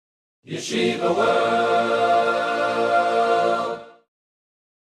Yeshiva World.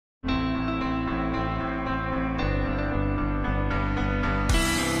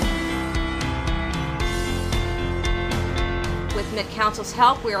 With Mid-Council's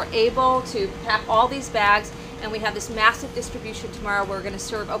help, we are able to pack all these bags, and we have this massive distribution tomorrow. We're going to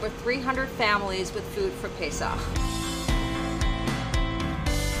serve over 300 families with food for Pesach.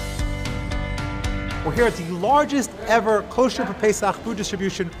 We're here at the largest ever kosher for Pesach food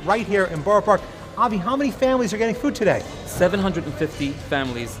distribution right here in Borough Park. Avi, how many families are getting food today? 750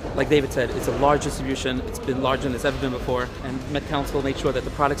 families. Like David said, it's a large distribution. It's been larger than it's ever been before. And Met Council makes sure that the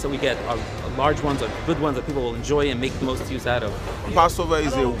products that we get are large ones, are good ones that people will enjoy and make the most use out of. Passover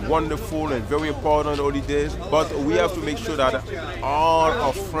is a wonderful and very important holiday, but we have to make sure that all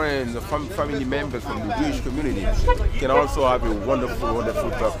our friends, family members from the Jewish community can also have a wonderful, wonderful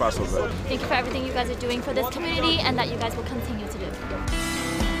Passover. Thank you for everything you guys are doing for this community and that you guys will continue to do.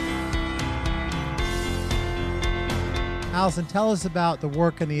 Allison, tell us about the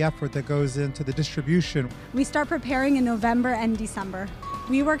work and the effort that goes into the distribution. We start preparing in November and December.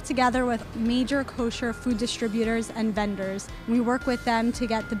 We work together with major kosher food distributors and vendors. We work with them to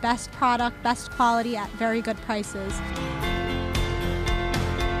get the best product, best quality at very good prices.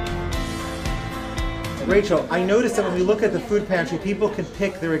 Rachel, I noticed that when we look at the food pantry, people can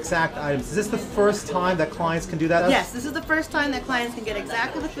pick their exact items. Is this the first time that clients can do that? Yes, this is the first time that clients can get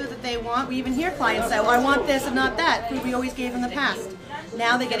exactly the food that they want. We even hear clients say, well, I want this and not that, food we always gave in the past.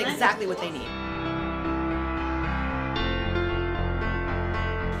 Now they get exactly what they need.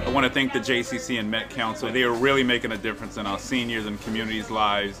 I want to thank the JCC and Met Council. They are really making a difference in our seniors and communities'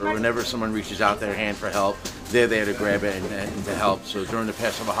 lives. Whenever someone reaches out their hand for help, they're there to grab it and to help. So during the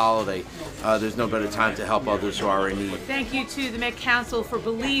Passover holiday, there's no better time to help others who are in need. Thank you to the Met Council for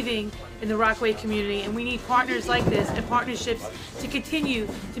believing in the Rockaway community, and we need partners like this and partnerships to continue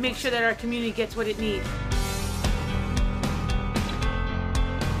to make sure that our community gets what it needs.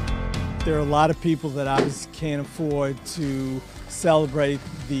 There are a lot of people that obviously can't afford to celebrate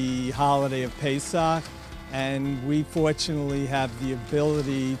the holiday of Pesach, and we fortunately have the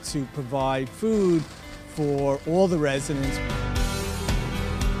ability to provide food for all the residents.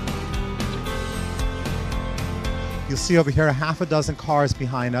 You'll see over here a half a dozen cars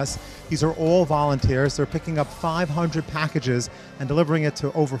behind us. These are all volunteers. They're picking up 500 packages and delivering it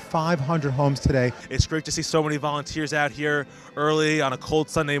to over 500 homes today. It's great to see so many volunteers out here early on a cold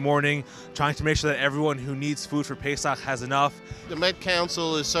Sunday morning, trying to make sure that everyone who needs food for Pesach has enough. The Met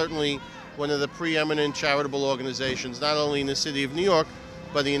Council is certainly one of the preeminent charitable organizations, not only in the city of New York,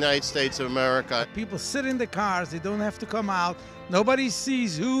 but the United States of America. People sit in the cars, they don't have to come out. Nobody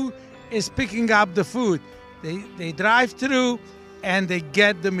sees who is picking up the food. They drive through and they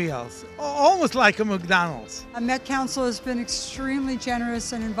get the meals, almost like a McDonald's. The Met Council has been extremely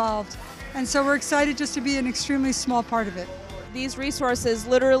generous and involved, and so we're excited just to be an extremely small part of it. These resources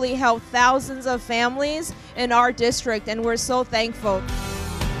literally help thousands of families in our district, and we're so thankful.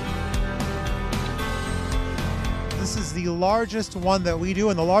 This is the largest one that we do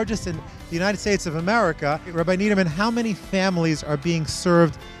and the largest in the United States of America. Rabbi Niederman, how many families are being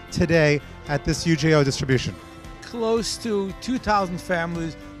served today at this UJO distribution? Close to 2,000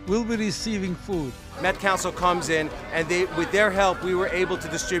 families will be receiving food. Met Council comes in, and with their help, we were able to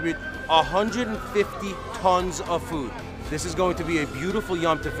distribute 150 tons of food. This is going to be a beautiful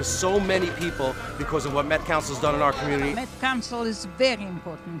Yom Tov for so many people because of what Met Council has done in our community. Met Council is very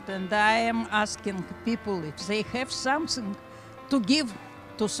important, and I am asking people if they have something to give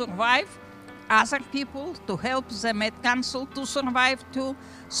to survive, other people to help the Met Council to survive too.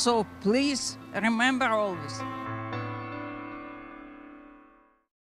 So please remember all this.